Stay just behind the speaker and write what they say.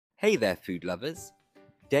Hey there food lovers,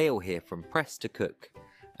 Dale here from Press to Cook,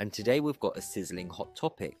 and today we've got a sizzling hot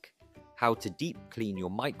topic, how to deep clean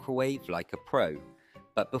your microwave like a pro.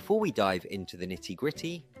 But before we dive into the nitty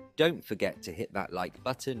gritty, don't forget to hit that like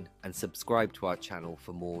button and subscribe to our channel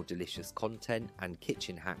for more delicious content and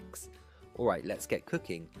kitchen hacks. Alright, let's get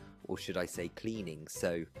cooking, or should I say cleaning.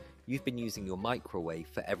 So, you've been using your microwave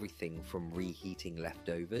for everything from reheating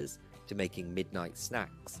leftovers to making midnight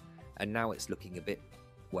snacks, and now it's looking a bit,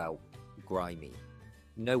 well, grimy.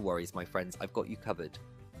 No worries my friends, I've got you covered.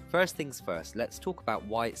 First things first, let's talk about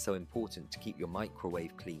why it's so important to keep your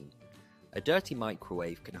microwave clean. A dirty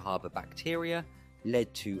microwave can harbour bacteria,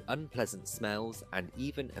 lead to unpleasant smells, and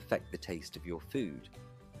even affect the taste of your food.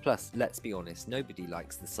 Plus, let's be honest, nobody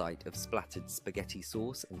likes the sight of splattered spaghetti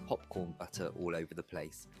sauce and popcorn butter all over the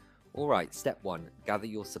place. Alright, step 1, gather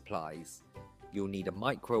your supplies. You'll need a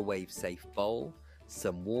microwave safe bowl,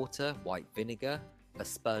 some water, white vinegar, a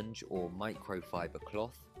sponge or microfiber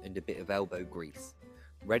cloth, and a bit of elbow grease.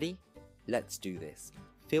 Ready? Let's do this.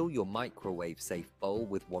 Fill your microwave safe bowl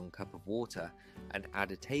with 1 cup of water and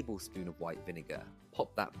add a tablespoon of white vinegar.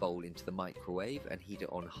 Pop that bowl into the microwave and heat it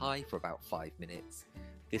on high for about 5 minutes.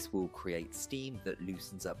 This will create steam that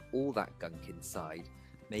loosens up all that gunk inside,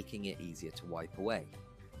 making it easier to wipe away.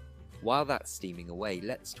 While that's steaming away,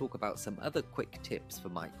 let's talk about some other quick tips for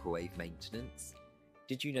microwave maintenance.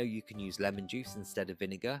 Did you know you can use lemon juice instead of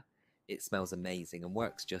vinegar? It smells amazing and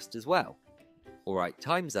works just as well. Alright,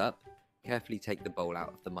 time's up. Carefully take the bowl out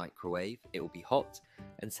of the microwave, it will be hot,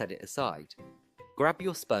 and set it aside. Grab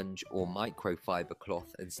your sponge or microfiber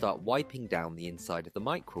cloth and start wiping down the inside of the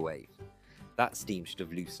microwave. That steam should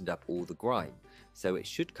have loosened up all the grime, so it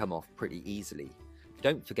should come off pretty easily.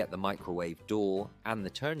 Don't forget the microwave door and the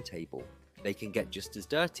turntable. They can get just as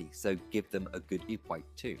dirty, so give them a good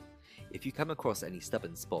wipe too. If you come across any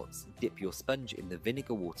stubborn spots, dip your sponge in the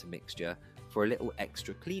vinegar water mixture for a little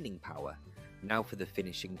extra cleaning power. Now for the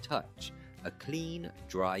finishing touch, a clean,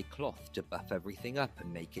 dry cloth to buff everything up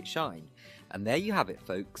and make it shine. And there you have it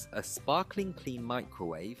folks, a sparkling clean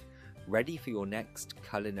microwave, ready for your next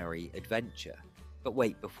culinary adventure. But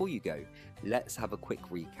wait, before you go, let's have a quick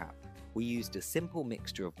recap. We used a simple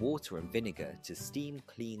mixture of water and vinegar to steam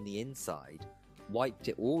clean the inside, wiped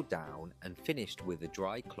it all down and finished with a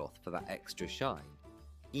dry cloth for that extra shine.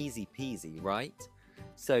 Easy peasy, right?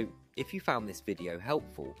 So, if you found this video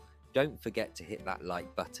helpful, don't forget to hit that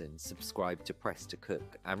like button, subscribe to Press to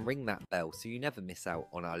Cook, and ring that bell so you never miss out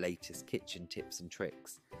on our latest kitchen tips and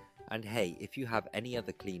tricks. And hey, if you have any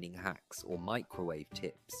other cleaning hacks or microwave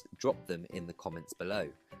tips, drop them in the comments below.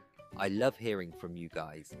 I love hearing from you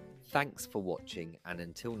guys. Thanks for watching, and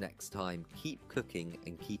until next time, keep cooking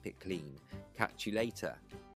and keep it clean. Catch you later.